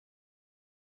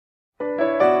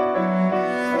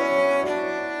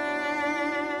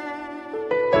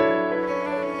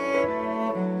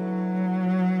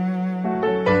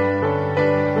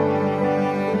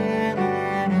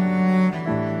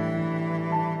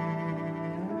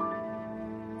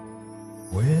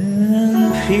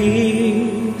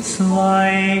peace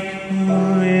like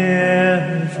a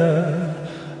river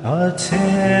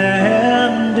attendeth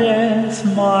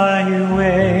my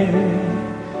way.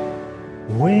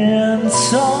 When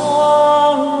sorrows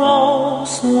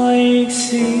like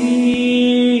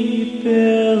sea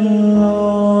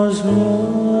billows roll,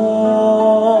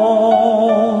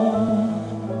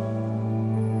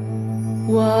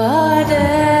 whatever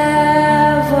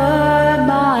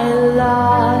my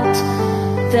lot,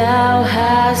 thou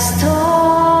hast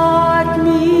taught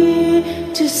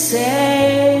me to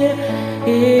say,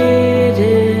 it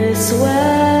is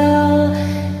well,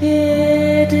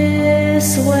 it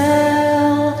is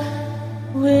well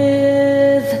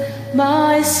with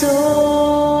my soul.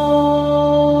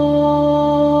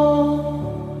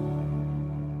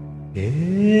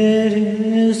 It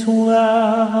is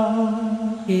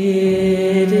well,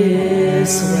 it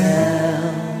is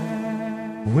well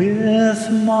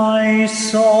with my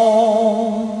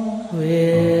soul,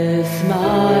 with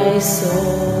my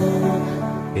soul.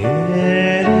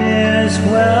 it is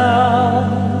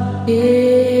well,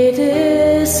 it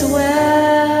is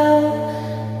well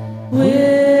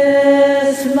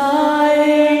with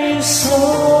my soul.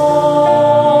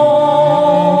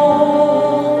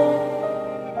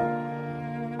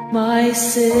 My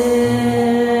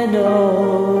sin,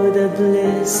 oh, the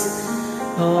bliss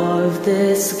of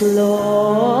this glorious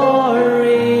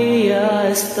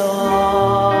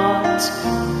thought.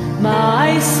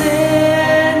 My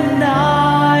sin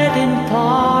not in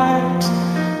part,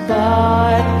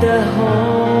 but the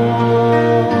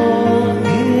whole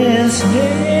is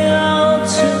nailed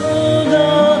to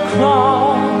the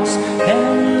cross,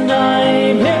 and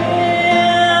I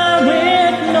bear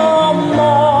it no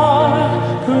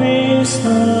more. Praise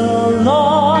the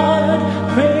Lord,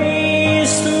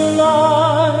 praise the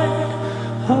Lord,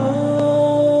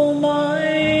 oh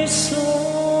my soul.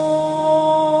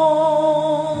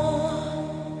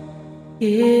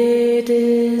 it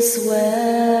is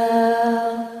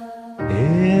well,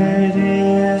 It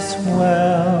is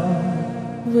well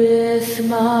with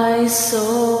my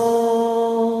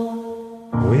soul,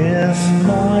 with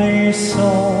my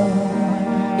soul.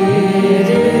 it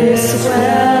is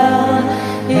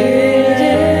well, it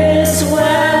is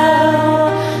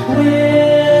well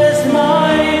with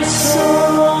my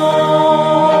soul.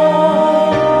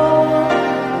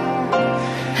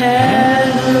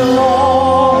 And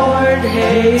Lord,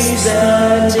 haste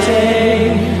the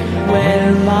day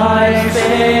when my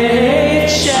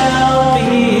faith shall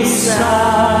be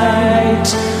sight.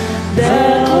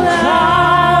 The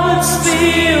clouds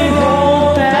be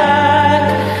rolled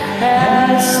back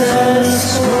as a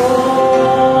scroll.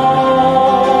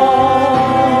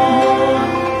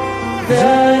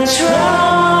 The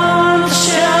trump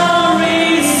shall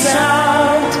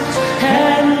resound,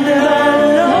 and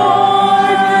the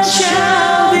Lord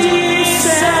shall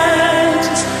descend.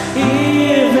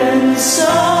 Even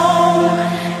so,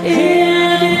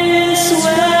 it is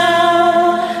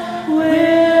well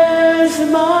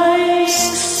with my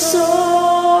soul.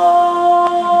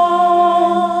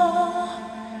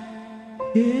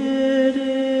 It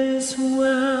is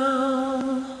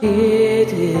well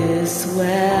It is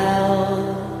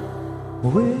well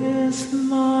with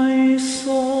my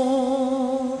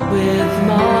soul. with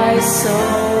my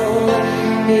soul.